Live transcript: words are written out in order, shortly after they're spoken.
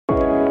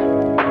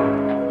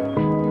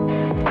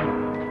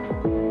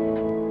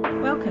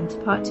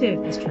part 2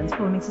 of this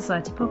Transforming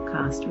Society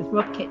podcast with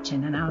Rob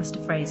Kitchen and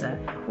Alistair Fraser,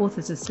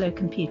 authors of Slow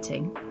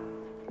Computing.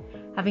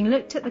 Having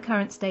looked at the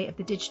current state of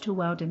the digital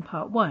world in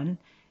part 1,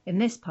 in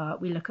this part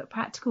we look at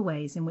practical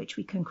ways in which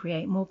we can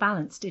create more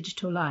balanced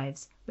digital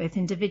lives, both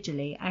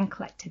individually and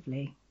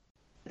collectively.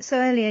 So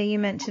earlier you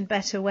mentioned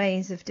better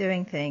ways of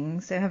doing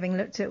things. So having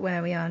looked at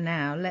where we are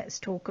now, let's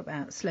talk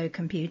about slow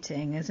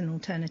computing as an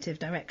alternative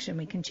direction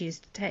we can choose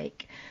to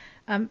take.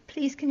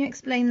 Please, can you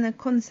explain the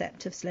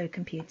concept of slow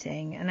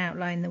computing and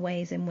outline the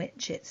ways in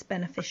which it's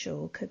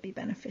beneficial, could be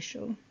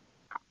beneficial?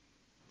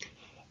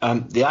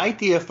 The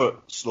idea for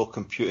slow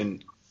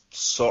computing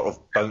sort of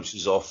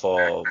bounces off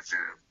of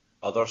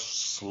other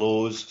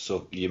slows.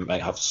 So you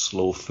might have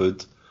slow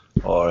food,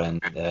 or in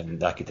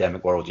the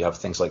academic world you have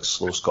things like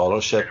slow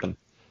scholarship. And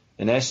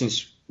in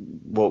essence,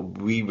 what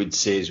we would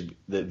say is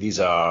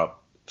that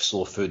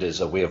slow food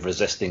is a way of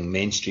resisting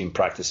mainstream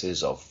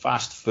practices of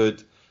fast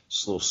food.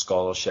 Slow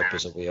scholarship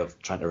is a way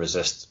of trying to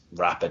resist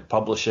rapid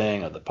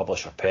publishing or the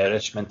publish or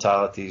perish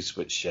mentalities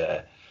which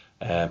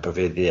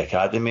pervade the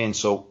academy. And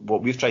so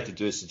what we've tried to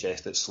do is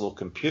suggest that slow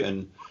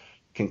computing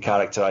can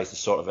characterize the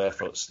sort of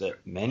efforts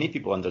that many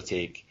people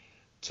undertake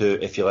to,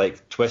 if you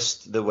like,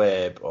 twist the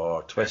web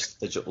or twist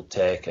digital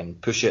tech and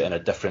push it in a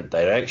different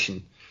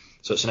direction.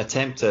 So it's an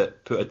attempt to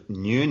put a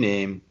new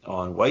name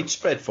on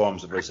widespread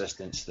forms of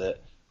resistance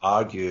that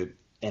argue,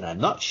 in a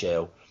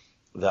nutshell,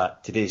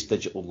 that today's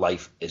digital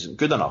life isn't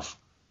good enough,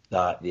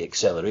 that the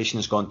acceleration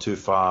has gone too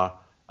far,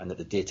 and that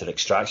the data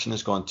extraction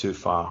has gone too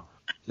far.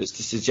 It's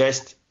to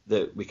suggest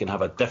that we can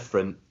have a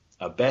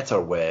better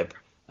web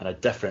and a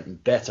different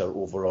and better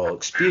overall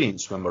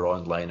experience when we're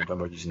online and when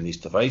we're using these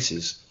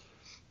devices.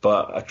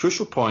 But a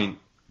crucial point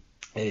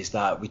is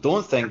that we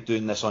don't think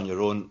doing this on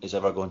your own is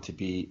ever going to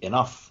be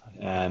enough.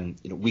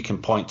 We can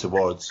point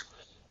towards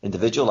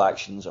individual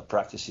actions or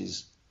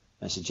practices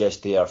and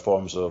suggest they are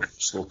forms of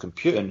slow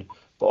computing,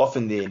 but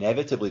often they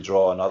inevitably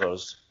draw on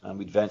others, and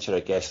we'd venture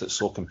a guess that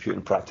slow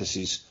computing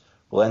practices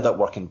will end up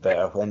working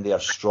better when they are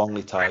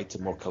strongly tied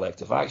to more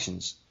collective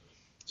actions.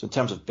 So in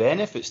terms of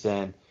benefits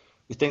then,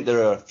 we think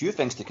there are a few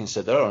things to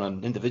consider on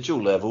an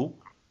individual level.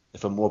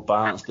 If a more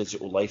balanced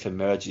digital life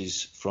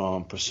emerges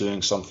from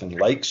pursuing something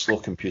like slow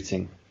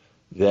computing,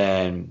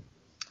 then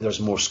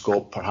there's more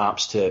scope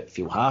perhaps to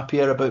feel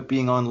happier about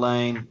being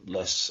online,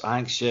 less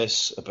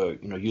anxious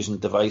about using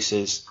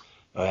devices,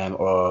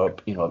 or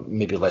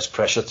maybe less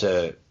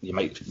pressure you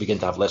might begin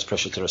to have less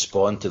pressure to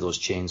respond to those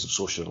chains of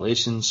social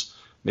relations.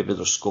 Maybe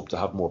there's scope to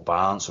have more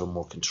balance or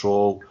more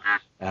control.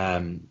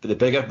 But the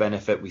bigger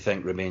benefit we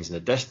think remains in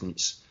the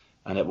distance,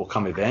 and it will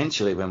come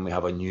eventually when we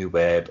have a new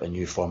web, a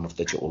new form of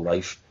digital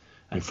life.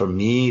 And for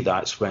me,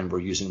 that's when we're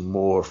using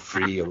more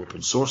free or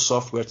open source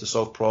software to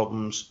solve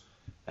problems,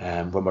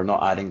 when we're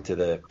not adding to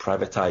the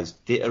privatized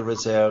data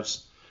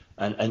reserves.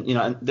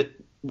 The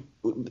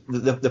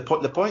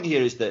point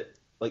here is that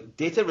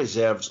data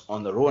reserves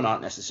on their own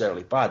aren't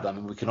necessarily bad. I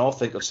mean, we can all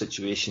think of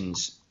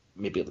situations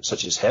maybe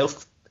such as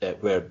health,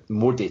 where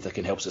more data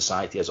can help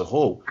society as a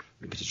whole,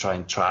 maybe to try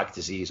and track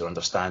disease or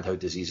understand how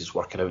disease is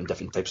working out in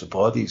different types of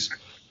bodies.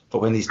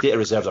 But when these data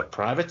reserves are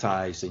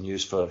privatized and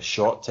used for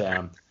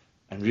short-term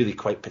and really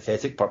quite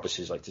pathetic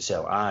purposes like to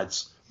sell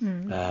ads,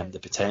 the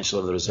potential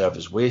of the reserve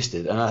is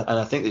wasted. And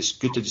I think it's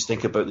good to just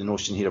think about the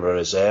notion here of a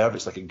reserve.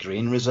 It's like a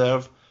grain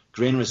reserve.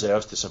 Grain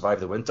reserves to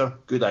survive the winter,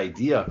 good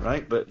idea,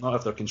 right? But not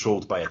if they're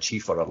controlled by a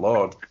chief or a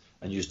lord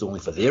and used only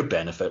for their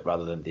benefit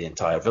rather than the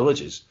entire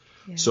villages.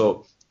 Yeah.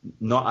 So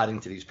not adding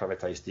to these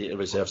privatized data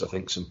reserves, I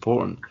think, is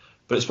important.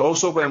 But it's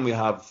also when we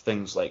have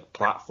things like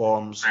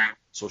platforms,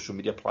 social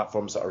media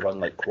platforms that are run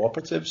like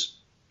cooperatives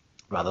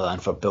rather than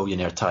for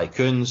billionaire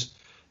tycoons.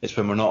 It's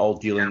when we're not all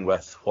dealing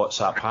with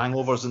WhatsApp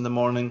hangovers in the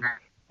morning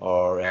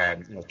or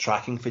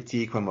tracking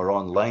fatigue when we're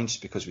online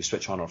just because we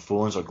switch on our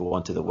phones or go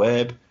onto the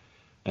web.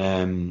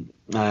 I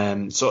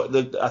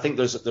think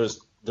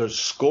there's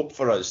scope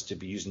for us to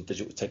be using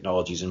digital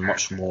technologies in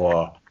much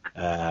more,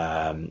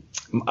 and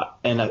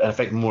I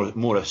think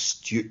more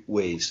astute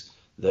ways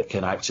that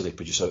can actually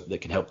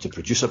help to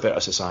produce a better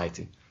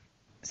society.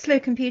 Slow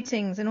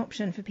computing is an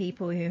option for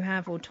people who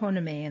have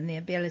autonomy and the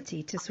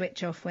ability to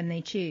switch off when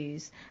they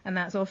choose, and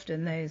that's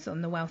often those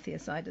on the wealthier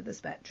side of the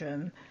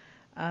spectrum.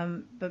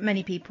 But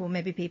many people,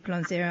 maybe people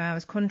on 0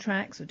 hours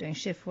contracts or doing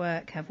shift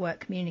work, have work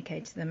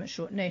communicated to them at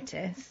short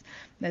notice.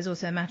 There's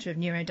also a matter of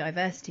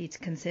neurodiversity to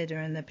consider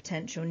and the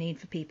potential need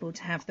for people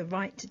to have the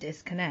right to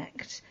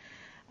disconnect.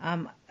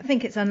 I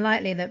think it's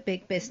unlikely that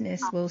big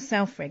business will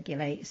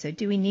self-regulate. So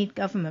do we need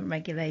government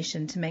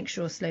regulation to make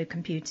sure slow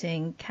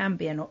computing can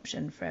be an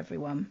option for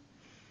everyone?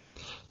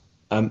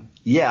 I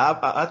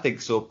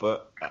think so,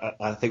 but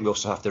I think we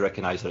also have to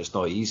recognise that it's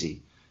not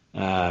easy.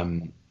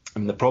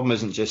 The problem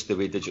isn't just the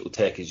way digital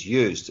tech is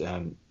used.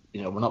 We're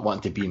not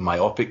wanting to be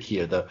myopic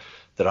here.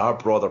 There are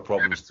broader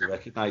problems to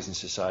recognise in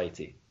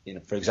society.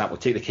 For example,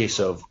 take the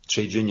case of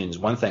trade unions.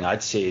 One thing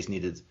I'd say is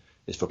needed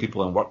is for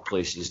people in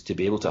workplaces to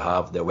be able to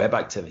have their web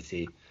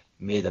activity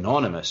made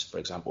anonymous, for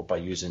example, by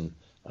using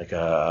like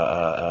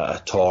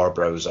a Tor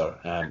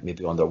browser,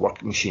 maybe on their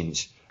work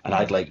machines. And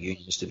I'd like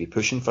unions to be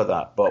pushing for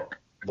that. But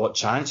what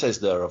chance is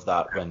there of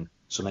that when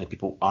so many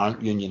people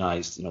aren't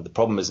unionised? The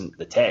problem isn't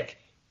the tech,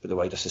 but the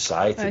wider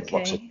society that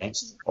works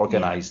against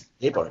organised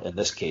labour in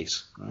this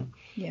case. Right?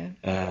 Yeah.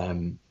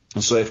 And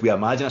so if we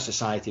imagine a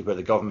society where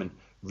the government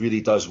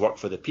really does work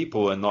for the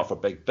people and not for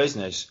big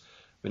business,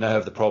 we now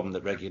have the problem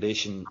that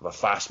regulation of a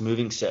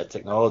fast-moving set of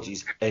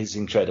technologies is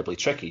incredibly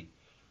tricky.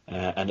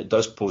 And it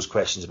does pose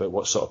questions about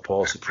what sort of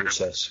policy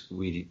process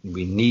we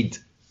need.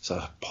 It's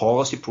a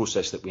policy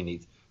process that we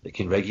need that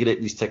can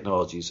regulate these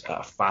technologies at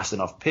a fast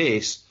enough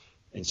pace,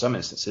 in some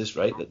instances,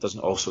 right, that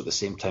doesn't also at the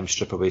same time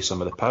strip away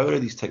some of the power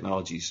of these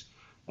technologies.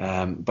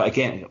 But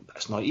again,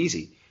 it's not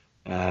easy.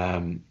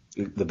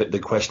 The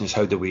question is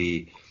how do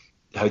we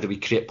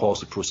create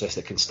policy process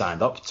that can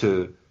stand up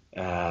to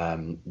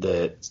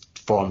the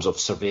forms of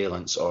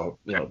surveillance, or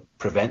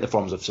prevent the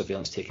forms of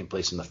surveillance taking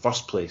place in the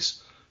first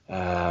place.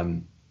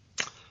 The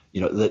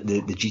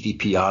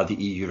GDPR, the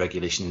EU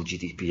regulation in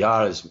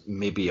GDPR is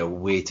maybe a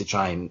way to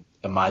try and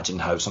imagine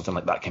how something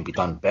like that can be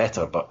done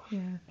better. But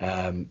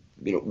I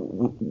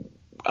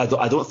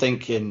don't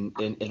think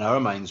in our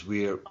minds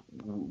we're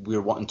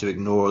wanting to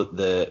ignore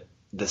the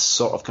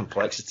sort of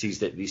complexities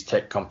that these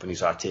tech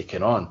companies are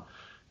taking on,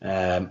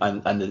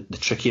 and the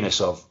trickiness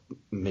of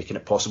making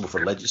it possible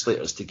for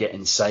legislators to get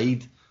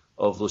inside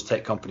of those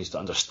tech companies to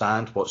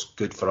understand what's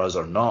good for us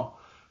or not.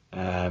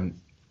 And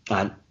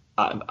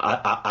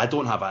I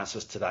don't have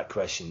answers to that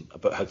question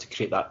about how to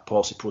create that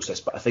policy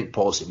process, but I think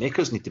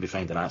policymakers need to be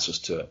finding answers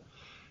to it.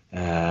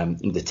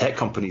 The tech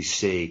companies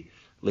say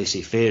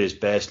laissez-faire is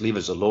best, leave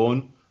us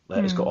alone,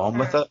 let us get on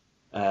with it.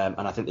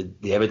 And I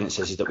think the evidence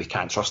is that we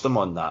can't trust them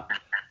on that.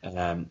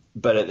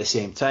 But at the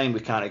same time, we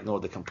can't ignore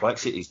the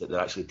complexities that they're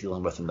actually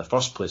dealing with in the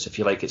first place. If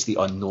you like, it's the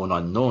unknown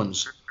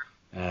unknowns.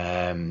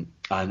 And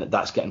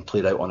that's getting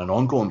played out on an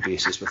ongoing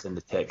basis within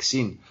the tech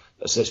scene.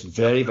 It's this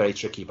very, very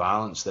tricky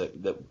balance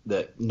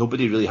that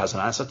nobody really has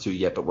an answer to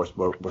yet, but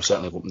we're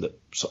certainly hoping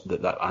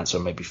that answer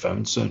may be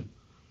found soon.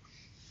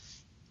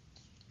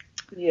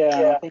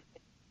 Yeah,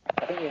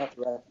 I think we have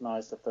to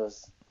recognise that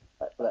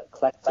that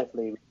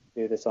collectively we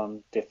do this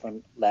on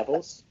different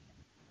levels.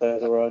 So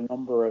there are a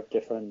number of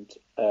different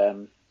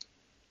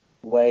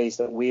ways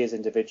that we as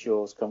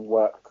individuals can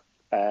work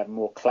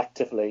more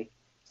collectively.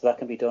 So that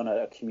can be done at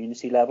a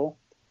community level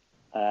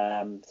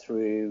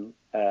through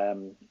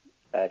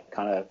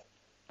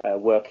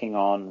working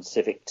on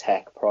civic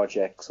tech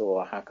projects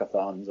or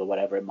hackathons or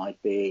whatever it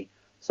might be,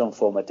 some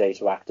form of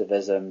data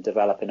activism,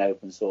 developing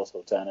open source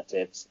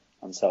alternatives,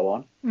 and so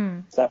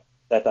on. So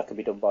that can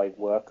be done by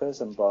workers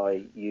and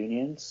by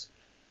unions.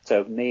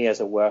 So me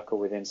as a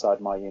worker inside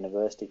my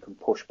university can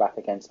push back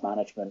against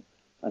management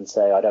and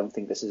say, I don't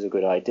think this is a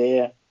good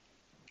idea,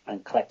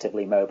 and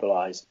collectively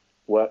mobilise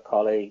work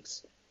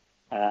colleagues.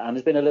 And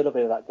there's been a little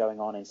bit of that going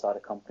on inside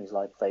of companies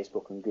like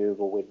Facebook and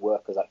Google, with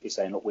workers actually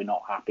saying, look, we're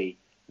not happy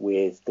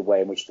with the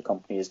way in which the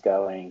company is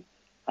going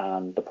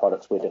and the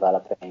products we're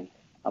developing,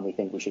 and we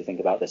think we should think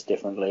about this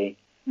differently.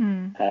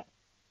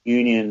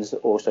 Unions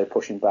also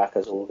pushing back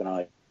as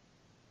organised.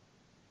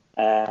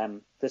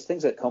 There's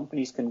things that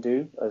companies can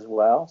do as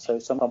well. So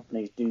some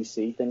companies do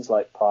see things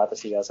like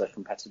privacy as a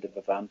competitive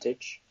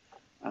advantage,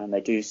 and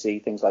they do see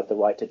things like the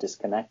right to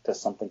disconnect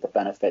as something that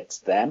benefits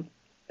them,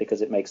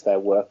 because it makes their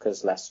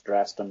workers less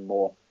stressed and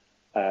more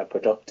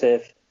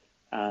productive.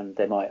 And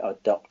they might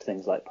adopt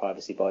things like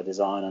privacy by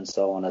design and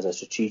so on as a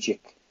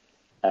strategic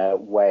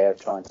way of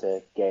trying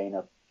to gain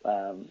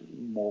a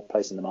more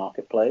place in the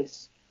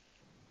marketplace.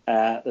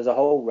 There's a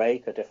whole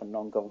rake of different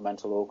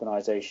non-governmental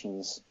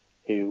organisations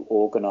who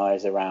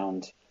organise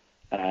around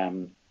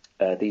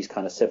these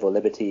kind of civil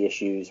liberty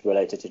issues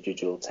related to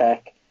digital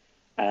tech.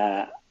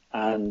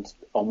 And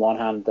on one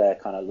hand, they're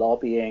kind of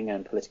lobbying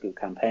and political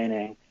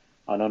campaigning.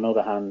 On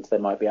another hand, they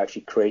might be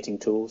actually creating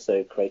tools,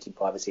 so creating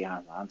privacy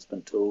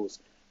enhancement tools,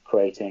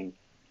 creating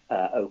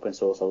open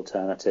source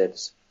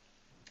alternatives,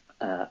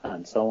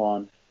 and so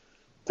on.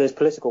 There's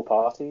political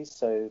parties,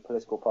 so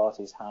political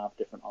parties have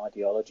different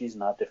ideologies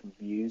and have different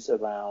views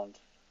around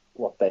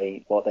what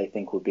they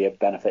think would be of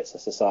benefits to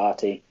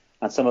society,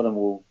 and some of them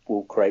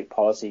will create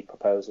policy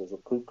proposals or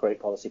could create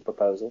policy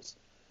proposals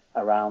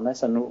around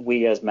this. And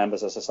we as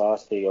members of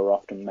society are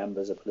often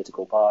members of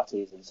political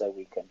parties, and so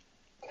we can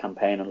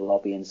campaign and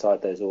lobby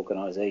inside those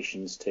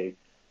organisations to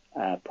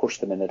push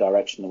them in the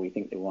direction that we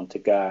think they want to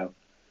go.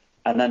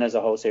 And then there's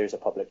a whole series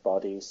of public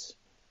bodies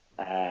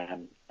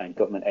and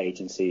government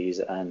agencies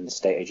and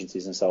state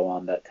agencies and so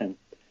on that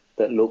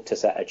look to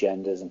set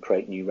agendas and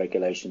create new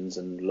regulations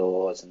and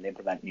laws and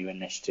implement new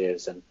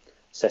initiatives and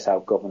set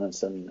out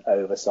governance and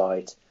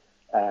oversight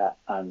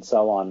and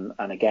so on.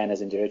 And again,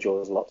 as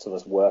individuals, lots of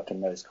us work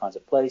in those kinds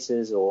of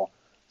places or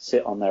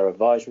sit on their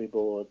advisory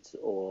boards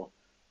or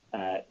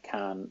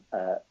can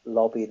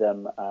lobby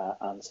them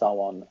and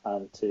so on,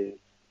 and to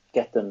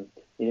get them,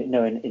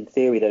 in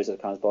theory, those are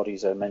the kinds of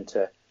bodies that are meant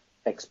to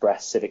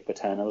express civic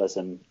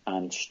paternalism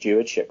and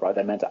stewardship, right?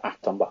 They're meant to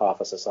act on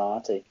behalf of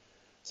society.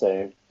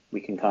 So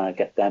we can kind of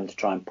get them to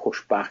try and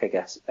push back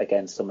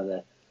against some of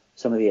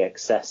some of the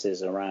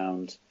excesses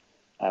around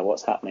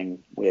what's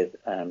happening with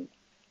and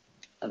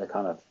the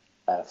kind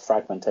of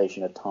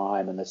fragmentation of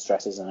time and the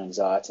stresses and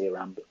anxiety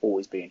around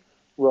always being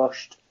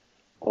rushed,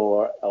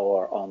 or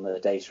on the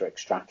data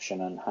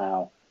extraction and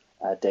how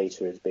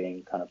data is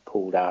being kind of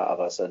pulled out of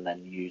us and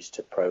then used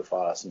to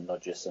profile us and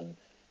nudge us and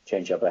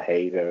change our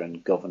behaviour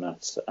and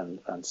governance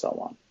and so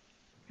on.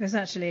 There's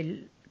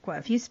actually quite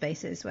a few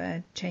spaces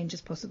where change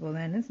is possible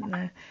then, isn't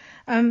there?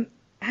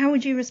 How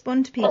would you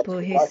respond to people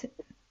who...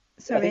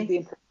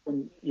 Sorry?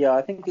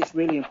 I think it's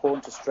really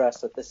important to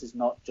stress that this is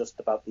not just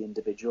about the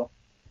individual.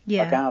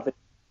 Yeah. Like our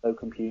slow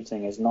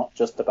computing is not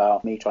just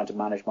about me trying to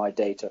manage my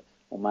data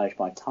or manage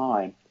my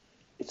time.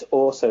 It's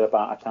also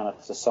about a kind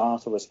of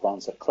societal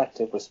response, a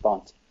collective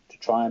response to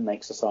try and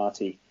make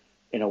society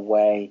in a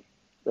way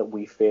that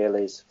we feel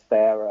is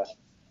fairer,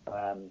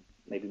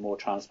 maybe more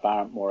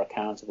transparent, more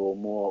accountable,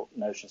 more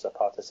notions of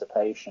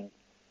participation,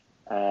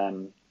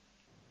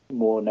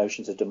 more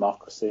notions of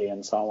democracy,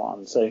 and so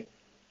on. So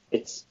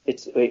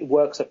it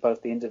works at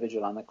both the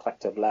individual and the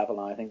collective level,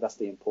 and I think that's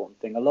the important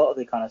thing. A lot of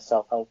the kind of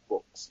self-help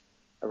books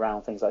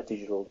around things like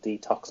digital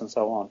detox and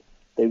so on,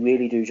 they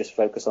really do just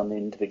focus on the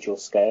individual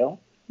scale.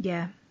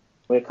 Yeah.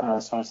 We're kind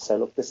of trying to say,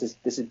 look, this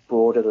is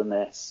broader than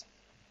this,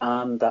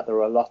 and that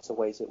there are lots of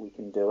ways that we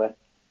can do it.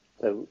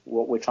 So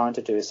what we're trying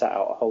to do is set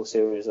out a whole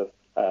series of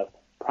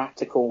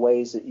practical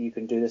ways that you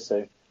can do this.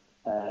 So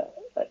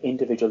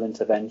individual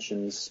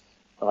interventions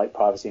like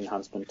privacy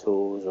enhancement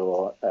tools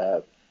or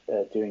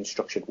doing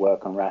structured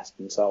work and rest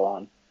and so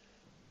on.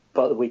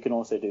 But we can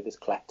also do this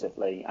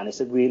collectively, and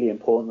it's really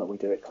important that we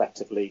do it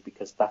collectively,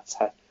 because that's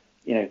how,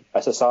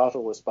 a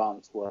societal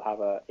response will have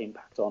an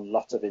impact on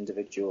lots of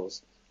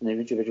individuals, and the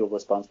individual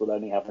response will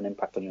only have an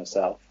impact on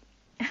yourself.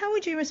 How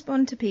would you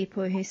respond to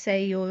people who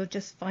say you're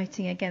just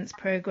fighting against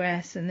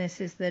progress and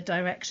this is the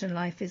direction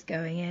life is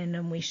going in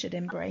and we should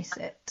embrace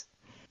it?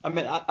 I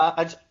mean,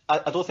 I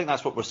don't think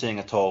that's what we're saying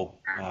at all.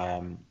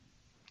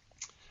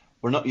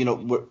 We're not,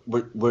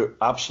 we're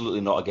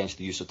absolutely not against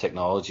the use of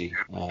technology.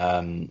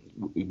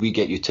 We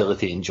get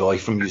utility and joy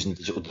from using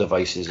digital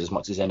devices as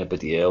much as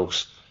anybody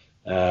else.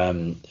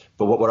 But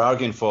what we're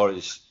arguing for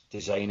is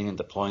designing and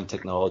deploying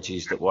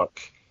technologies that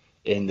work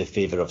in the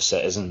favour of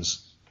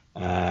citizens.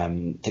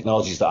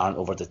 Technologies that aren't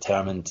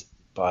overdetermined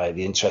by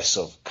the interests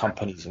of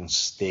companies and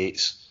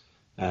states.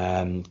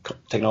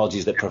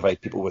 Technologies that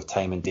provide people with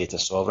time and data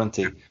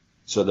sovereignty.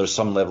 So there's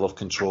some level of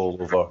control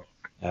over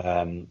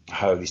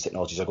how these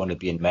technologies are going to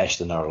be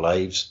enmeshed in our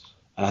lives.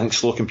 And I think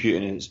slow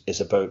computing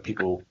is about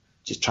people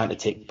just trying to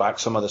take back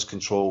some of this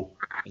control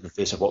in the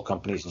face of what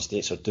companies and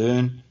states are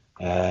doing.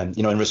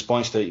 In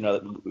response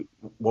to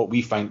what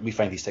we find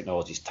these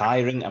technologies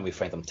tiring, and we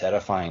find them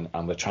terrifying,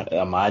 and we're trying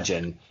to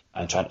imagine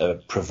and trying to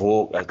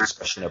provoke a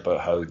discussion about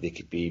how they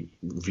could be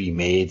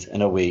remade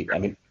in a way. I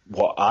mean,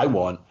 what I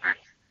want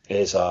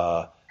is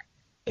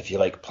if you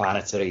like,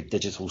 planetary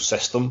digital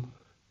system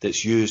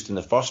that's used in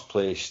the first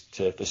place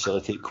to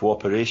facilitate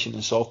cooperation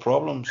and solve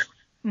problems.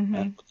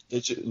 Mm-hmm.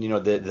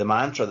 The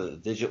mantra that the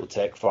digital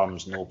tech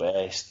firms know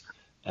best,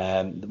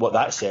 what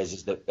that says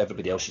is that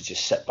everybody else should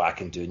just sit back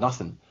and do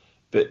nothing.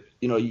 But,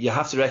 you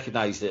have to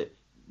recognise that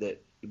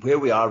where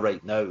we are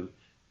right now,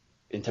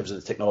 in terms of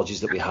the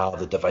technologies that we have,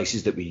 the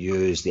devices that we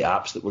use, the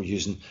apps that we're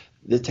using,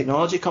 the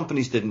technology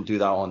companies didn't do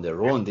that on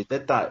their own. They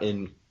did that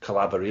in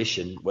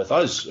collaboration with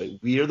us.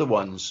 We are the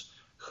ones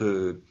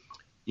who,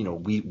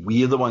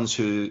 we are the ones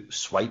who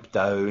swiped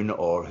down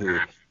or who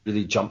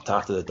really jumped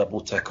after the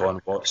double tick on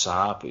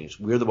WhatsApp.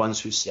 We're the ones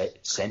who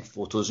sent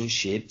photos and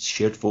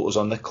shared photos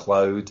on the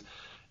cloud.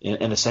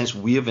 In a sense,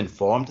 we have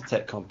informed the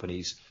tech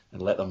companies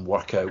and let them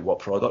work out what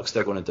products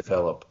they're going to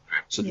develop.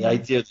 So the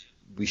idea that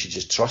we should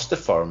just trust the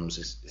firms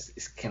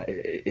is kind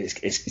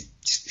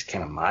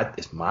of mad.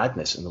 It's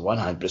madness on the one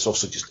hand, but it's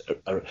also just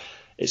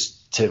it's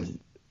to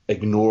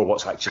ignore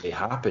what's actually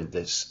happened.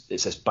 It's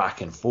this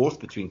back and forth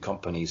between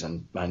companies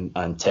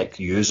and tech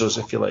users,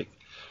 if you like.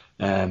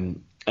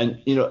 And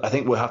I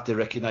think we have to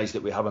recognise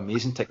that we have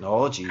amazing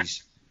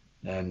technologies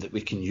that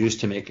we can use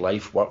to make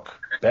life work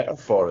better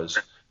for us.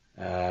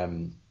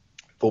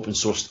 Open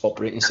source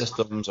operating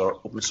systems or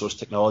open source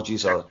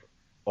technologies are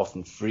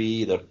often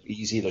free, they're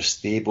easy, they're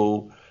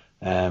stable,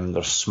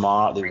 they're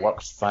smart, they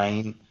work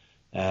fine.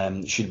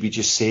 Should we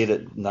just say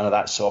that none of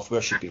that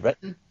software should be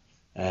written,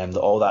 that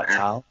all that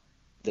talent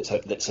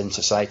that's in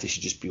society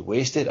should just be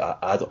wasted?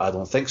 I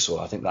don't think so.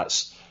 I think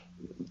that's,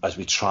 as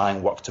we try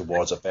and work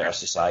towards a better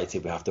society,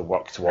 we have to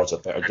work towards a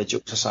better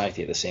digital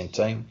society at the same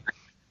time.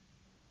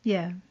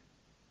 Yeah.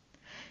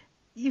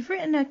 You've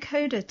written a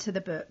coda to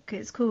the book.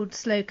 It's called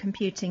Slow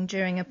Computing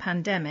During a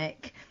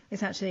Pandemic.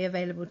 It's actually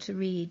available to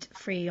read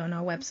free on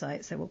our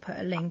website, so we'll put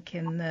a link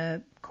in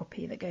the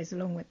copy that goes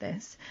along with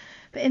this.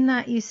 But in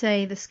that you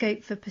say the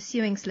scope for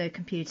pursuing slow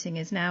computing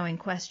is now in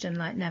question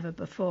like never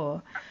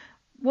before.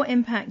 What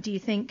impact do you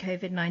think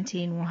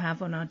COVID-19 will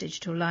have on our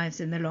digital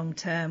lives in the long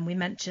term? We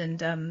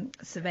mentioned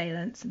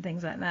surveillance and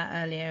things like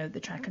that earlier,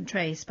 the track and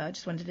trace, but I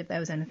just wondered if there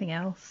was anything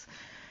else.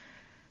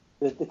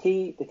 the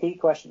key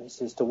question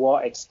is to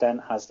what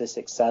extent has this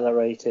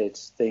accelerated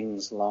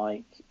things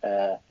like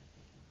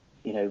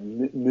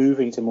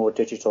moving to more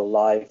digital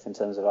life in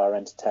terms of our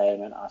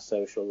entertainment, our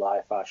social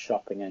life, our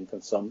shopping and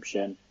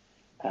consumption,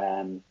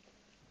 how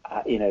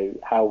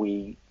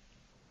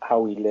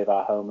we live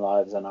our home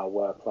lives and our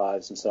work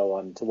lives and so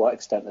on. To what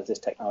extent has this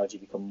technology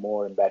become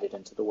more embedded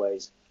into the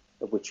ways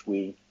in which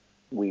we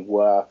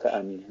work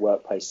and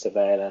workplace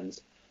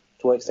surveillance?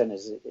 To what extent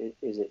is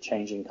it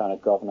changing kind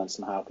of governance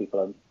and how people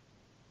are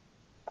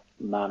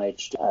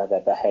managed,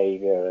 their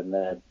behaviour and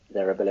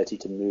their ability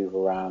to move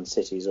around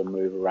cities or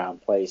move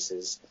around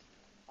places,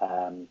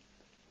 and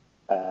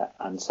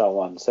so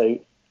on. So,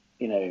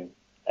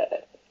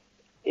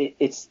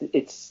 it's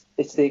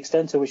the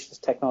extent to which this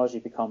technology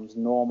becomes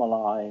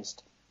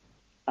normalised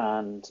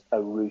and a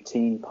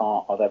routine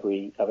part of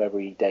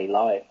everyday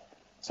life.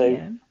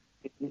 So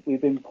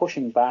we've been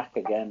pushing back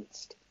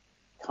against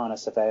kind of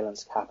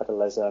surveillance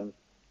capitalism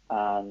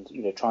and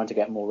trying to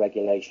get more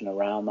regulation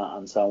around that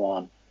and so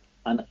on.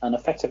 And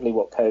effectively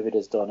what COVID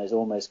has done is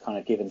almost kind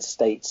of given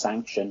state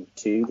sanction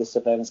to the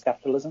surveillance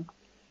capitalism.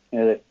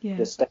 The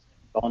state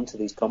has gone to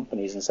these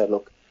companies and said,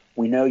 look,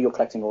 we know you're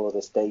collecting all of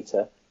this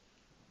data.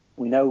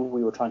 We know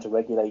we were trying to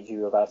regulate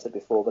you about it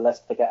before, but let's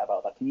forget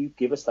about that. Can you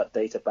give us that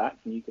data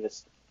back? Can you give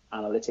us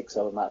analytics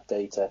on that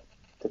data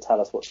to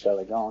tell us what's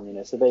going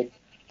on? So they've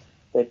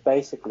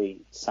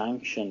basically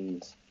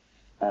sanctioned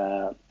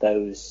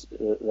the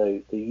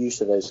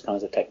use of those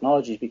kinds of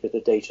technologies because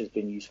the data has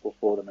been useful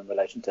for them in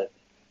relation to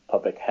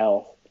public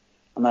health,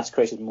 and that's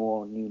created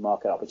more new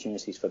market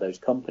opportunities for those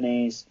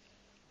companies.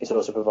 It's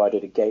also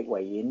provided a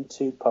gateway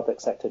into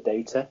public sector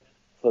data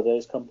for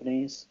those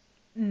companies.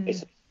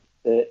 It's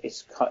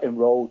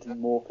enrolled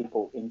more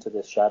people into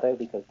the shadow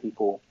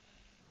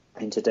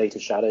into data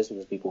shadows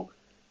because people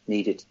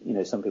needed,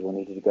 some people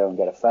needed to go and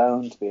get a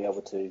phone to be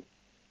able to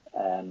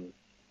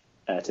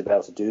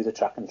do the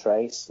track and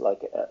trace.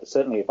 Like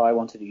certainly, if I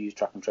wanted to use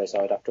track and trace,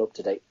 I would have to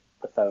update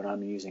the phone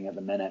I'm using at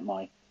the minute.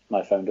 My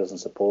phone doesn't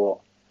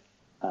support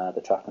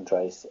the track and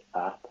trace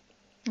app.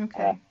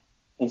 Okay.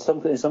 In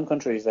some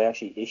countries, they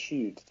actually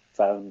issued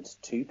phones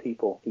to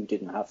people who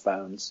didn't have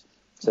phones,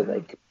 so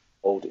they could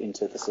hold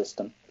into the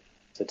system.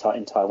 So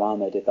in Taiwan,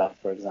 they did that,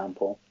 for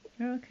example.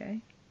 Okay.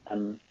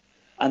 And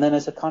then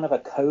there's a kind of a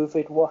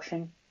COVID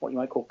washing, what you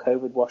might call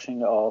COVID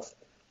washing of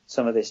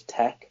some of this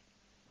tech.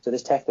 So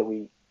this tech that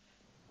a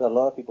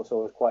lot of people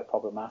saw was quite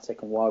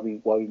problematic, and why we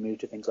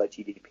moved to things like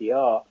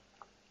GDPR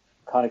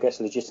kind of gets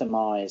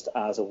legitimized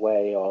as a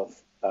way of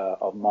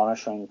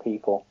monitoring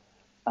people,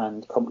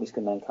 and companies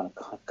can then kind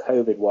of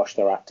COVID wash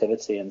their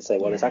activity and say,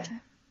 well, it's actually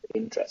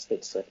interest.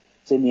 It's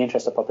in the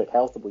interest of public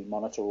health that we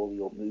monitor all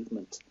your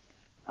movement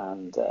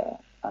and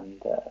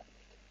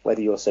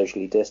whether you're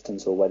socially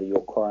distanced or whether you're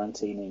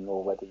quarantining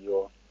or whether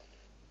you're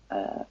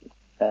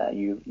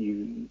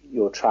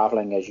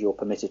traveling as you're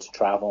permitted to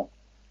travel,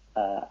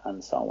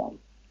 and so on.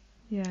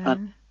 Yeah.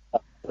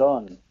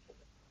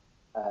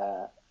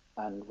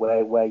 And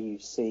where you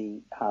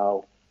see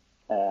how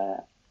this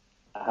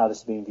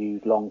has been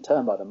viewed long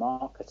term by the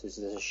market is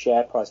the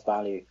share price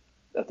value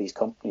of these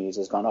companies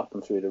has gone up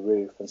and through the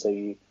roof, and so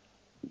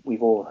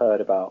we've all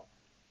heard about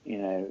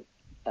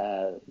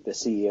the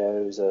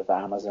CEOs of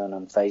Amazon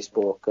and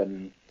Facebook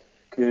and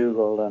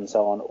Google and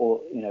so on.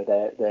 Or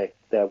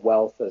their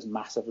wealth has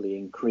massively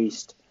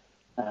increased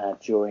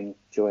during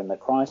the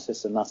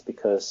crisis, and that's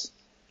because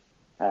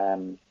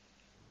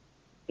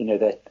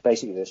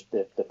basically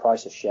the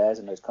price of shares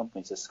in those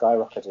companies has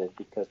skyrocketed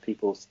because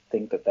people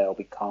think that they'll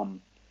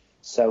become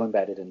so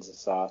embedded in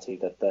society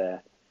that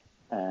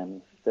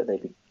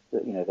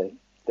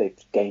they've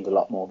gained a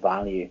lot more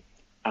value,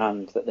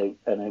 and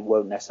it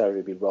won't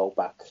necessarily be rolled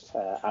back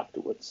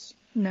afterwards.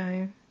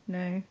 No.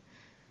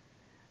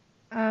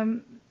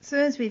 So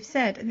as we've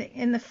said,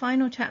 in the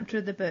final chapter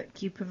of the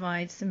book, you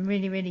provide some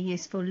really, really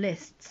useful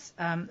lists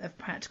of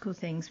practical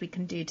things we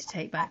can do to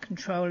take back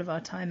control of our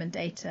time and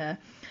data.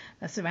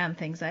 That's around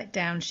things like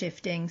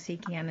downshifting,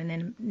 seeking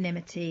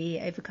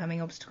anonymity,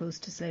 overcoming obstacles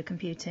to slow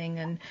computing,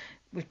 and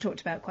we've talked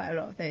about quite a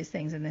lot of those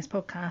things in this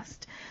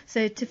podcast.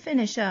 So to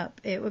finish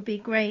up, it would be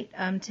great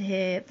to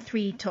hear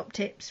 3 top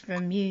tips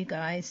from you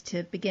guys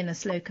to begin a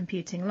slow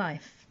computing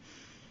life.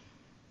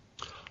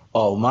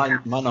 Oh, my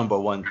number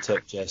one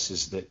tip, Jess,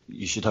 is that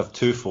you should have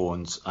 2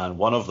 phones, and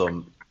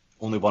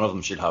only one of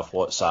them should have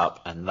WhatsApp,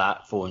 and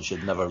that phone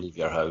should never leave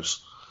your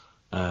house.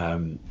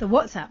 The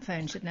WhatsApp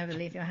phone should never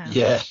leave your house.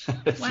 Yeah.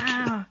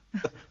 Wow.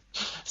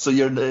 So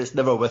it's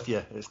never with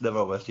you.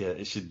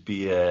 It should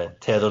be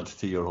tethered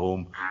to your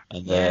home,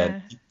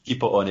 and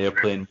keep it on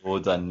airplane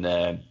mode,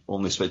 and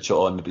only switch it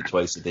on maybe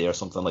twice a day or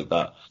something like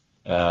that.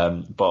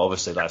 But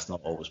obviously that's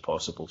not always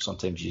possible.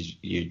 Sometimes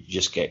you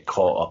just get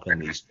caught up in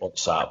these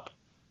WhatsApp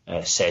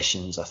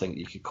sessions, I think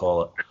you could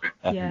call it.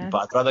 But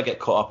I'd rather get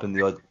caught up in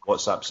the odd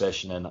WhatsApp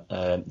session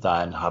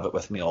than have it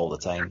with me all the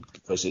time,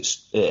 because it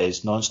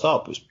is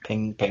non-stop. It's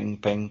ping, ping,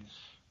 ping.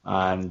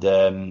 And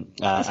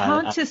it's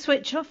hard to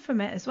switch off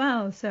from it as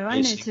well. So I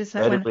noticed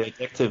that incredibly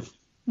addictive.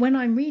 when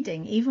I'm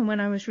reading, even when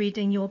I was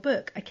reading your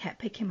book, I kept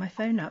picking my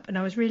phone up, and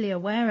I was really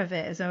aware of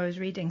it as I was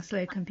reading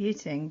Slow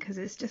Computing, because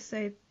it's just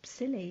so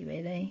silly,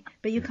 really.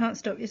 But you can't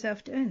stop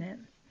yourself doing it.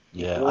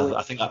 Yeah,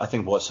 I think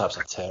WhatsApp's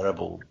a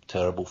terrible,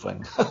 terrible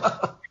thing.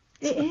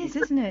 It is,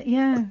 isn't it?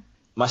 Yeah.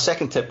 My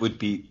second tip would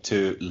be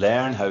to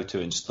learn how to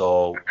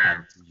install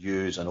and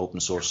use an open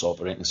source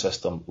operating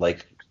system.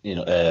 Like,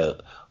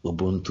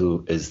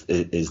 Ubuntu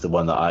is the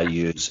one that I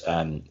use.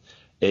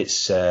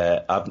 It's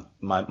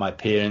my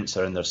parents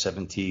are in their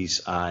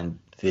 70s and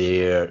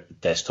their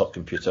desktop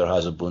computer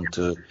has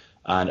Ubuntu,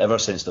 and ever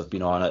since they've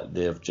been on it,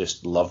 they've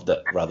just loved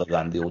it rather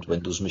than the old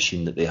Windows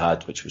machine that they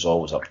had, which was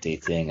always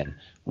updating and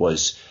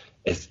was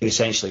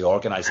essentially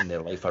organising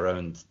their life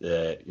around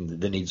the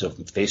needs of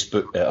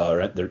Facebook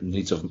or the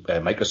needs of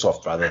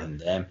Microsoft rather than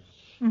them.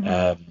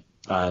 Mm-hmm.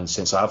 And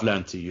since I've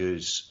learned to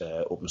use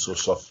open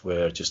source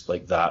software just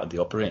like that, the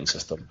operating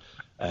system,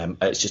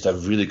 it's just a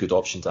really good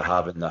option to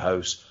have in the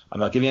house.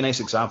 And I'll give you a nice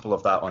example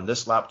of that on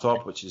this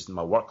laptop, which is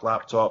my work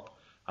laptop.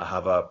 I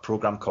have a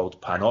program called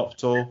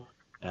Panopto,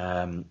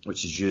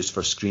 which is used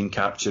for screen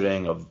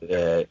capturing of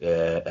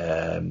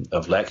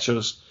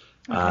lectures.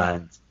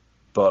 Okay.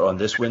 But on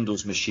this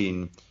Windows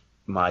machine,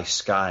 my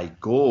Sky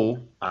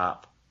Go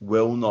app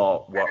will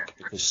not work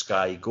because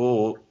Sky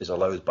Go is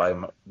allowed by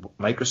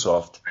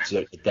Microsoft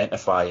to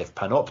identify if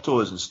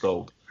Panopto is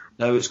installed.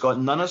 Now, it's got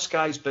none of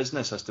Sky's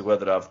business as to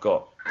whether I've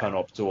got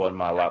Panopto on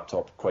my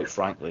laptop, quite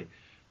frankly.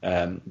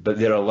 But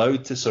they're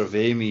allowed to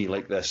survey me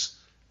like this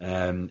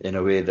in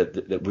a way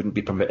that wouldn't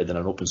be permitted in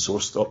an open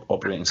source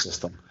operating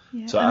system.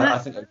 Yeah. So I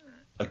think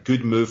a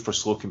good move for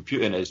Slow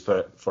Computing is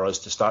for us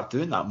to start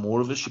doing that.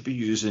 More of us should be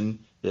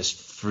using this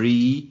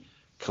free,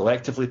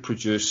 collectively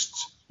produced,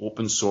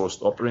 open source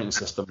operating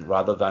system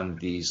rather than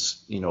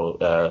these,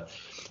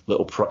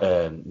 little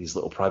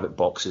private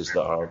boxes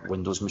that are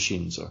Windows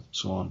machines or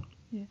so on.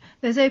 Yeah.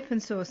 There's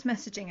open source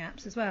messaging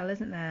apps as well,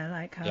 isn't there?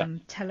 Like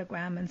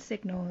Telegram and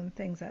Signal and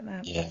things like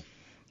that. Yeah.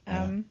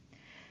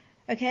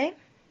 Okay.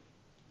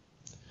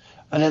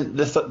 And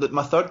then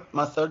my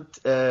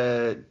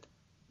third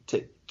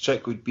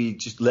trick would be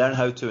just learn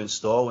how to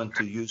install and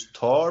to use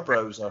Tor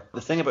browser. The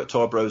thing about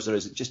Tor browser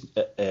is it just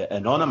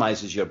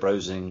anonymizes your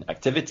browsing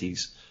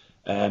activities,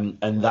 and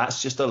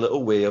that's just a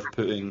little way of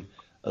putting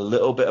a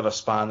little bit of a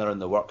spanner in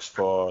the works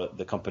for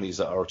the companies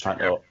that are trying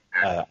to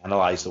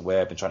analyze the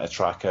web and trying to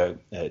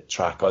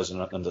track us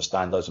and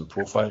understand us and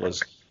profile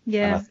us.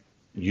 Yeah. And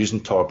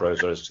using Tor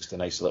browser is just a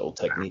nice little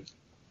technique.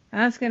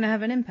 That's going to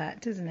have an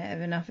impact, isn't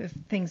it? If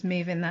things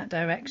move in that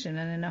direction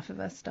and enough of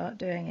us start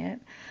doing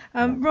it.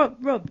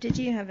 Rob, did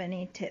you have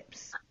any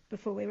tips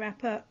before we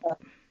wrap up?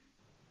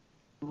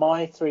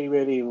 My three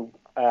really.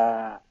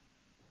 The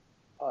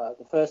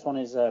first one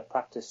is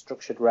practice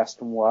structured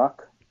rest and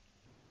work.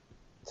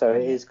 So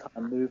it is kind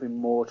of moving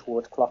more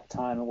towards clock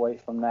time, away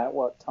from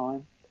network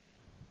time.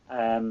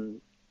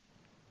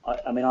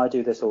 I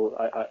do this all.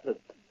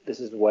 This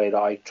is the way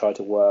that I try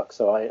to work.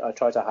 So I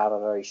try to have a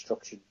very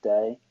structured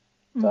day.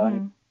 So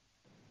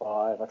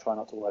I try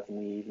not to work in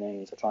the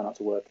evenings. I try not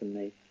to work in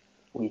the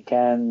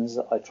weekends.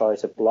 I try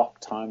to block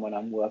time when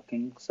I'm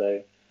working,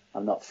 so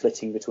I'm not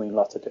flitting between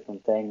lots of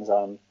different things.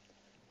 I'm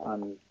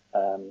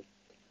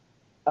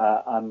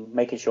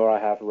making sure I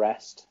have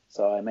rest.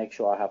 So I make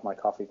sure I have my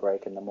coffee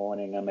break in the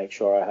morning. I make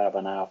sure I have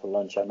an hour for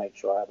lunch. I make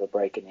sure I have a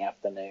break in the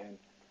afternoon.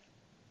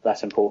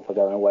 That's important for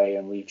going away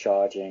and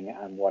recharging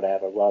and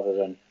whatever, rather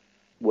than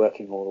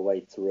working all the way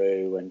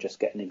through and just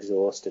getting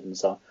exhausted and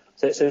so on.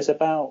 So it's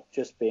about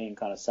just being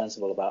kind of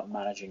sensible about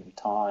managing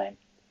time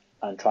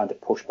and trying to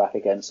push back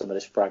against some of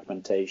this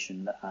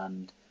fragmentation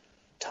and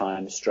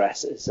time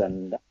stresses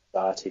and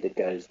anxiety that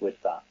goes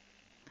with that.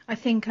 I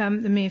think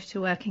the move to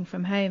working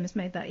from home has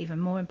made that even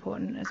more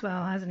important as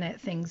well, hasn't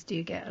it? Things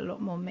do get a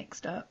lot more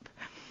mixed up.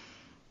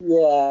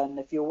 Yeah, and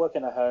if you're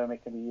working at home,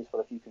 it can be useful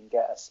if you can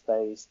get a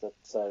space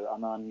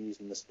I'm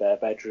using the spare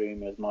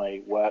bedroom as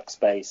my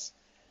workspace.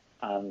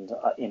 And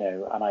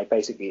and I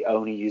basically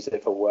only use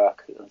it for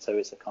work, and so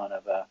it's a kind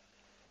of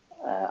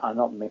I'm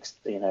not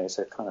mixed,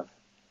 so kind of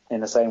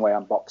in the same way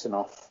I'm boxing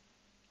off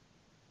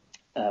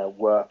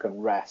work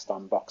and rest,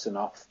 I'm boxing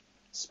off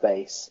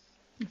space,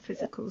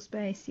 physical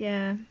space,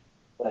 yeah,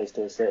 space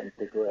to a certain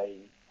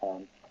degree,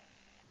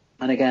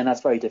 and again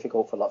that's very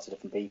difficult for lots of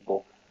different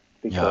people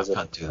because I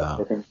can't do that.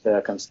 Different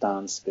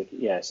circumstance.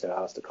 So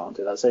Alistair can't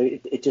do that. So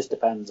it just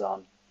depends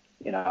on,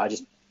 I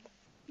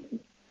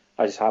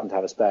just happen to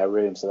have a spare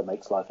room, so that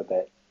makes life a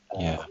bit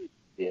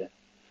easier.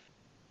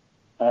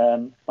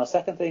 My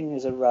second thing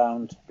is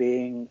around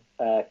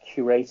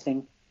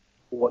curating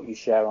what you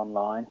share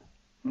online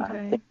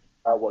and think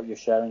about what you're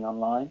sharing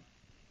online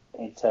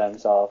in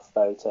terms of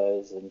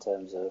photos, in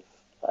terms of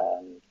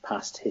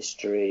past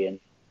history and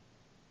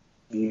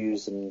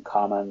views and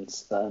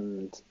comments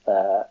and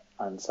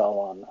so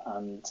on,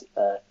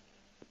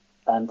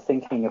 and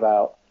thinking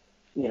about.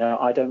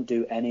 I don't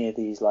do any of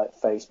these like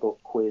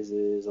Facebook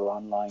quizzes or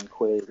online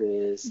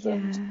quizzes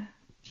that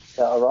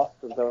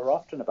are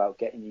often about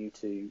getting you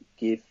to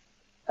give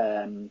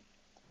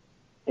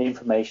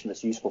information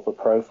that's useful for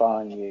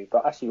profiling you,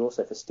 but actually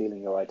also for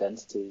stealing your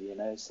identity.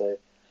 So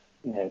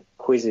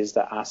quizzes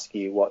that ask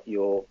you what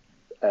your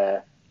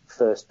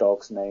first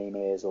dog's name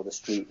is or the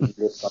street you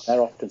live on.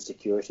 They're often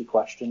security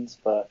questions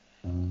for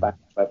bank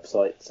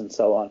websites and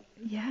so on.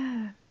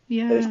 Yeah.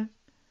 So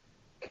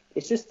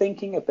it's just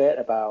thinking a bit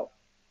about.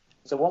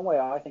 So one way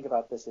I think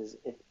about this is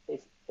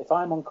if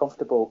I'm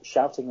uncomfortable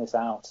shouting this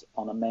out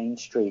on a main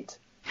street,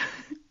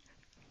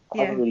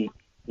 probably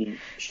be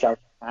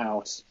shouting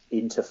out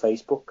into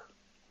Facebook.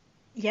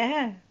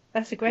 Yeah,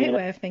 that's a great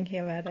way of thinking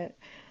about it.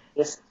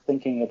 Just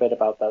thinking a bit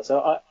about that.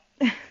 So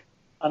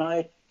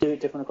I do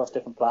it different across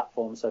different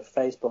platforms. So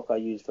Facebook I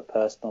use for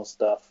personal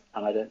stuff,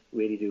 and I don't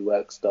really do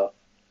work stuff.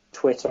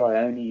 Twitter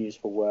I only use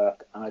for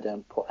work, and I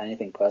don't put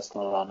anything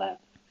personal on there.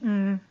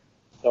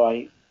 So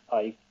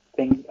I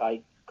think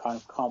I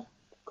kind of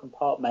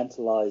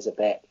compartmentalize a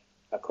bit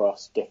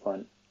across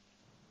different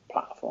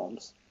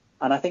platforms.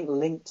 And I think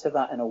linked to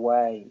that in a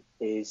way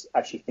is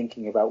actually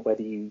thinking about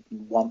whether you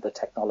want the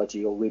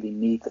technology or really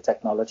need the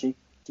technology.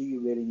 Do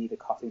you really need a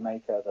coffee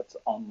maker that's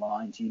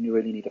online? Do you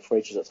really need a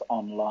fridge that's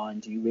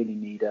online? Do you really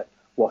need a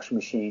washing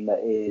machine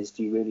that is?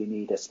 Do you really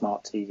need a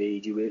smart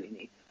TV? Do you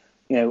really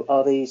need,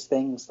 are these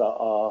things that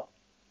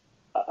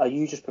are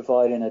you just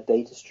providing a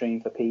data stream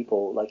for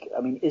people?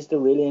 Is there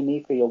really a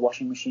need for your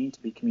washing machine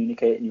to be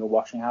communicating your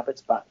washing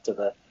habits back to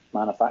the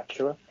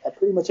manufacturer?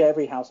 Pretty much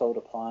every household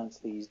appliance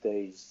these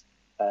days,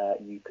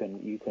 you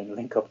can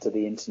link up to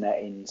the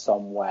internet in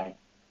some way,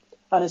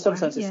 and in some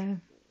sense it's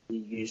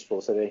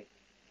useful. So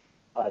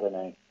I don't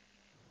know.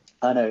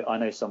 I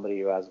know somebody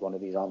who has one of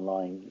these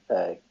online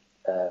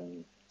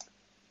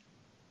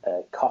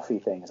coffee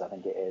things, I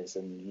think it is,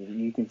 and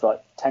you can,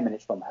 like 10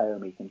 minutes from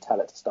home, you can tell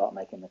it to start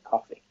making the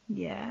coffee.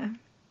 Yeah.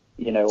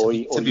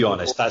 To be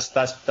honest,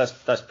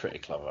 that's pretty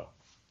clever.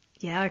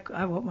 Yeah,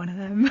 I want one of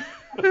them.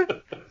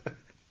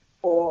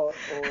 or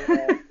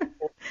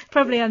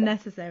probably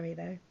unnecessary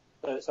though.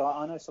 So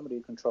I know somebody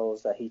who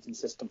controls their heating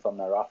system from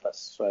their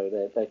office.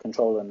 So they're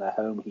controlling their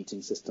home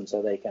heating system,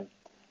 so they can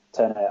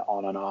turn it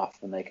on and off,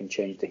 and they can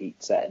change the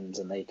heat settings,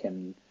 and they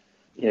can,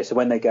 so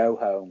when they go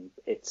home,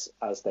 it's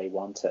as they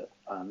want it,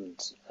 and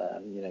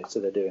so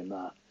they're doing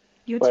that.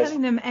 You're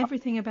telling them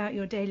everything about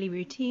your daily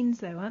routines,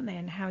 though, aren't they,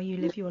 and how you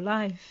live your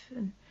life?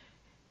 And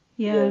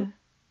I'm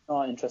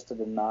not interested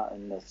in that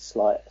in the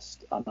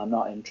slightest. I'm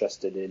not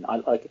interested in.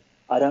 I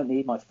don't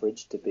need my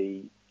fridge to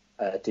be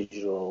a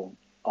digital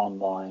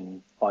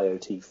online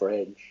IoT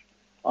fridge.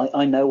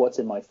 I know what's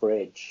in my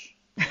fridge.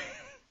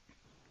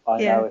 I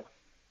know it's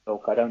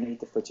milk. I don't need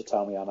the fridge to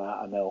tell me I'm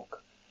out of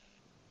milk.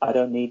 I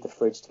don't need the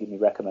fridge to give me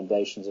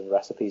recommendations of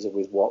recipes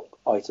with what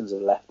items are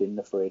left in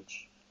the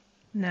fridge.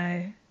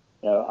 No.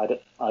 I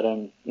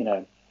don't.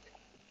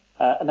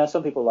 And now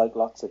some people like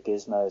lots of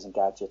gizmos and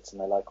gadgets,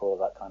 and they like all of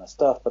that kind of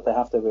stuff, but they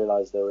have to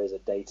realize there is a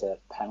data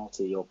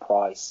penalty or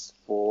price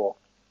for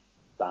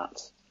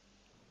that.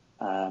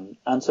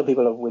 And some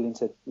people are willing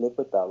to live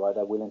with that, right?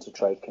 They're willing to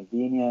trade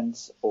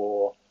convenience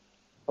or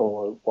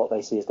what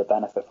they see as the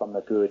benefit from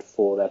the good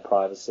for their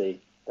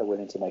privacy. They're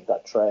willing to make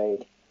that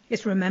trade.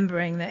 It's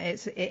remembering that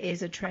it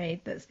is a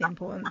trade that's the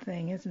important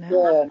thing, isn't it?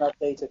 Yeah, and that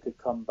data could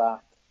come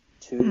back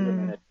to them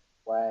in a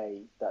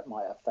way that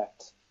might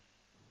affect,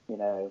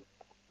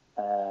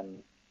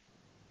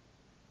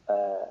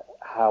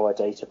 how a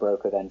data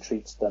broker then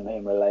treats them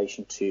in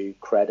relation to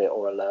credit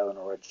or a loan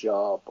or a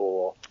job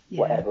or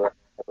whatever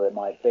it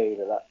might be.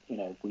 That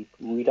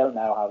we don't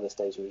know how this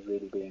data is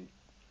really being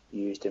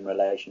used in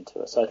relation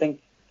to us. So I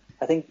think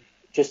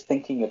just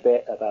thinking a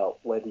bit about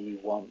whether you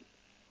want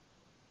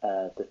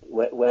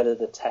whether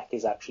the tech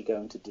is actually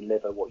going to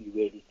deliver what you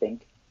really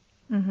think.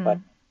 Mm-hmm. Like,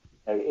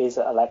 is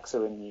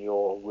Alexa in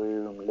your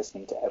room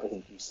listening to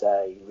everything you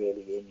say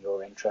really in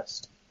your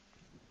interest?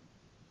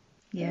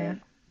 Yeah,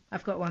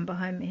 I've got one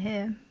behind me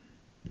here.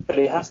 But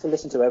it has to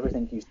listen to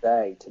everything you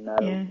say to know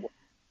what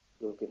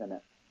you're giving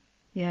it.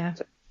 Yeah.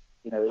 So,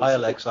 Hi,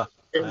 Alexa.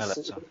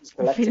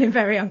 I'm feeling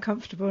very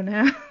uncomfortable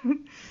now.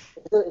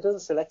 It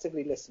doesn't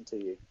selectively listen to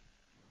you.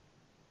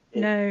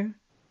 No.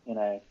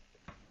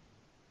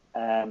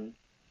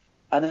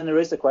 And then there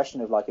is the question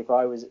of, like, if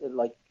I was,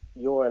 like,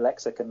 your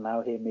Alexa can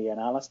now hear me and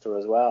Alistair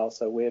as well,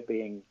 so we're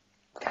being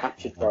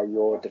captured by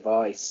your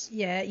device.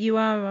 Yeah, you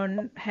are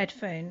on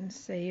headphones,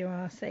 so you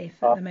are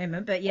safe at the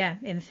moment. But yeah,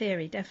 in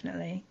theory,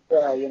 definitely.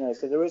 Yeah,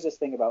 so there is this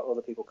thing about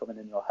other people coming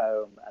in your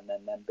home and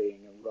then them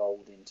being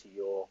enrolled into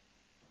your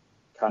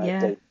kind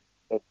of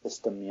data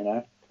system,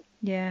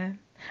 Yeah,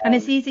 and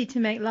it's easy to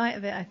make light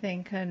of it, I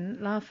think,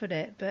 and laugh at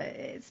it, but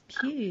it's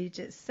huge.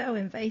 It's so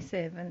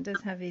invasive and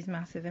does have these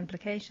massive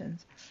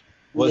implications.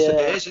 Well,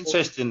 it is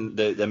interesting.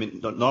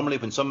 Normally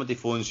when somebody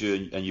phones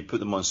you and you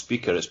put them on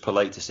speaker, it's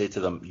polite to say to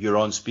them, "You're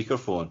on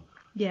speakerphone."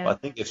 Yeah. But I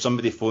think if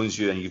somebody phones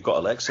you and you've got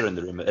Alexa in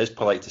the room, it is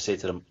polite to say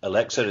to them,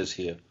 "Alexa is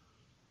here."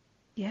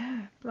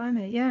 Yeah,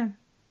 blimey, yeah.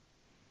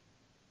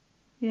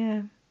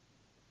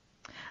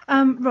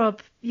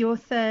 Rob, your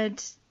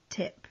third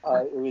tip.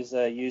 It was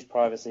use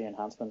privacy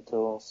enhancement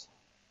tools.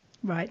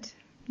 Right.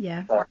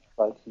 Yeah.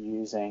 Like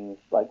using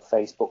like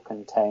Facebook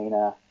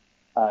Container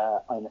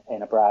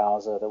in a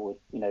browser that would,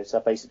 so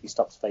it basically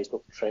stops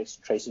Facebook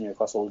tracing you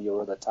across all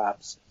your other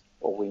tabs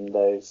or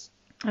windows.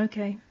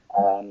 Okay.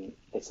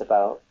 It's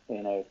about,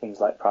 things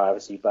like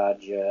Privacy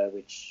Badger,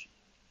 which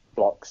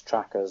blocks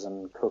trackers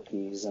and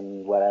cookies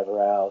and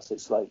whatever else.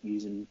 It's like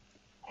using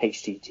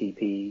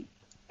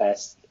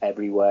HTTPS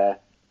everywhere.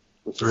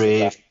 Which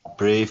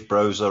Brave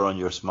browser on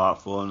your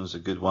smartphone is a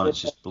good one. It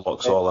just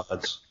blocks all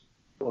ads.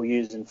 Or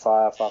using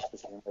Firefox,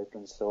 which is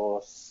open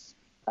source.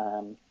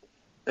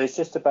 It's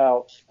just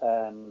about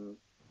kind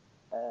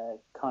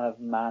of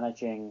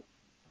managing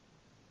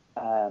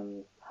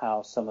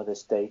how some of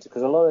this data,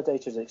 because a lot of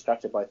data is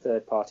extracted by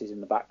third parties in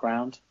the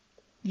background.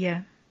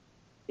 Yeah.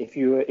 If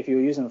you're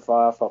using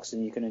Firefox,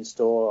 and you can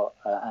install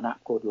an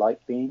app called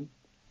Lightbeam,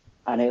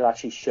 and it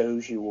actually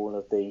shows you all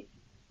of the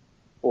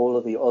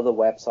other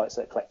websites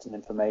that are collecting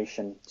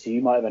information. So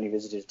you might have only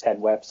visited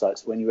 10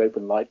 websites. When you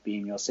open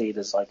Lightbeam, you'll see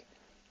there's like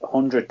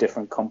 100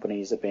 different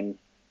companies have been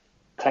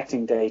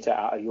collecting data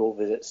out of your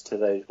visits to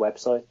those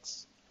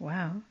websites.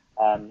 Wow.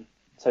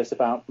 So it's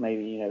about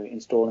maybe,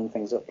 installing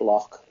things that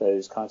block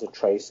those kinds of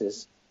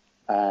traces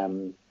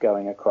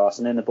going across.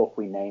 And in the book,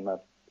 we name a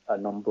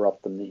number of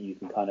them that you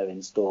can kind of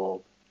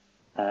install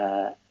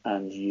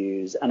and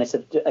use. And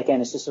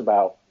it's just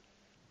about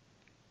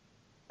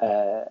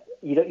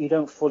you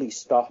don't fully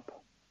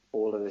stop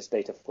all of this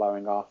data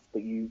flowing off,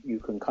 but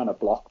you can kind of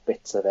block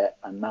bits of it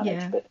and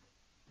manage bits.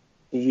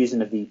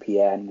 Using a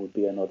VPN would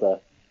be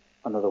another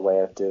way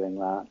of doing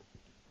that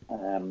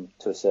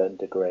to a certain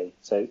degree.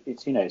 So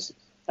it's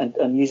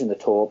and using the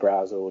Tor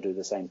browser will do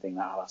the same thing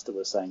that Alistair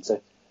was saying.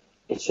 So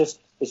it's just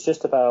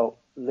about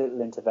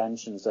little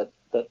interventions that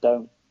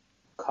don't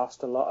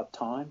cost a lot of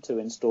time to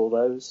install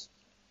those,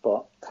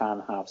 but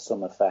can have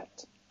some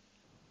effect.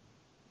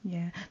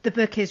 Yeah, the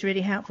book is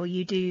really helpful.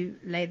 You do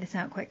lay this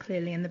out quite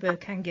clearly in the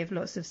book and give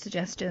lots of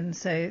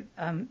suggestions. So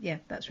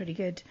that's really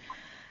good.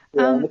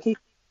 Yeah, and the key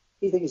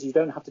thing is you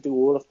don't have to do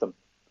all of them.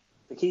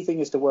 The key thing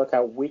is to work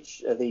out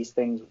which of these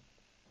things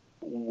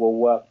will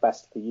work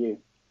best for you,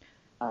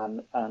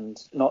 and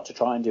not to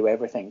try and do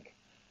everything.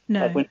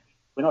 No, like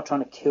we're not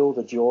trying to kill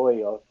the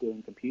joy of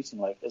doing computing.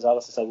 Like as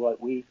Alistair said, right,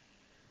 we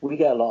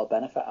get a lot of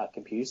benefit at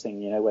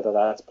computing. Whether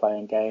that's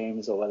playing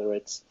games or whether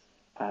it's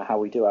how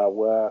we do our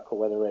work or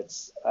whether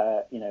it's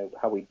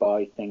how we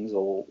buy things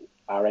or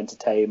our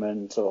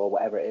entertainment or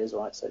whatever it is,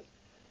 right? So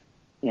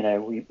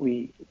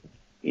we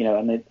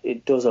and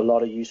it does a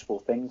lot of useful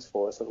things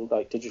for us.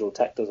 Like digital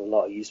tech does a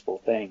lot of useful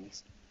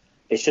things.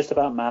 It's just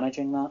about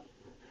managing that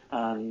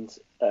and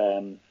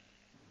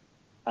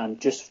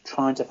just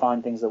trying to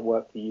find things that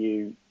work for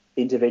you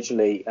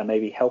individually and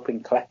maybe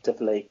helping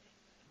collectively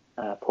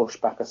push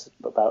back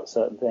about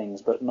certain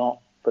things, but not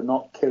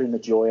killing the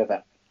joy of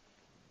it.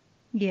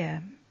 Yeah,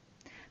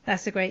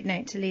 that's a great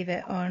note to leave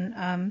it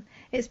on.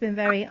 It's been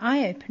very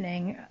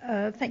eye-opening.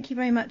 Thank you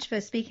very much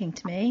for speaking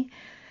to me.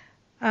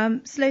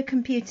 Slow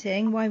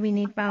Computing, Why We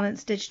Need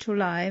Balanced Digital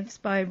Lives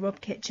by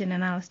Rob Kitchin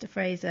and Alistair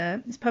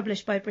Fraser. It's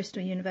published by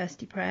Bristol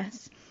University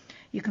Press.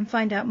 You can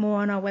find out more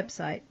on our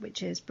website,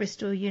 which is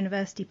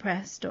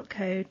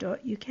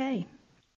bristoluniversitypress.co.uk.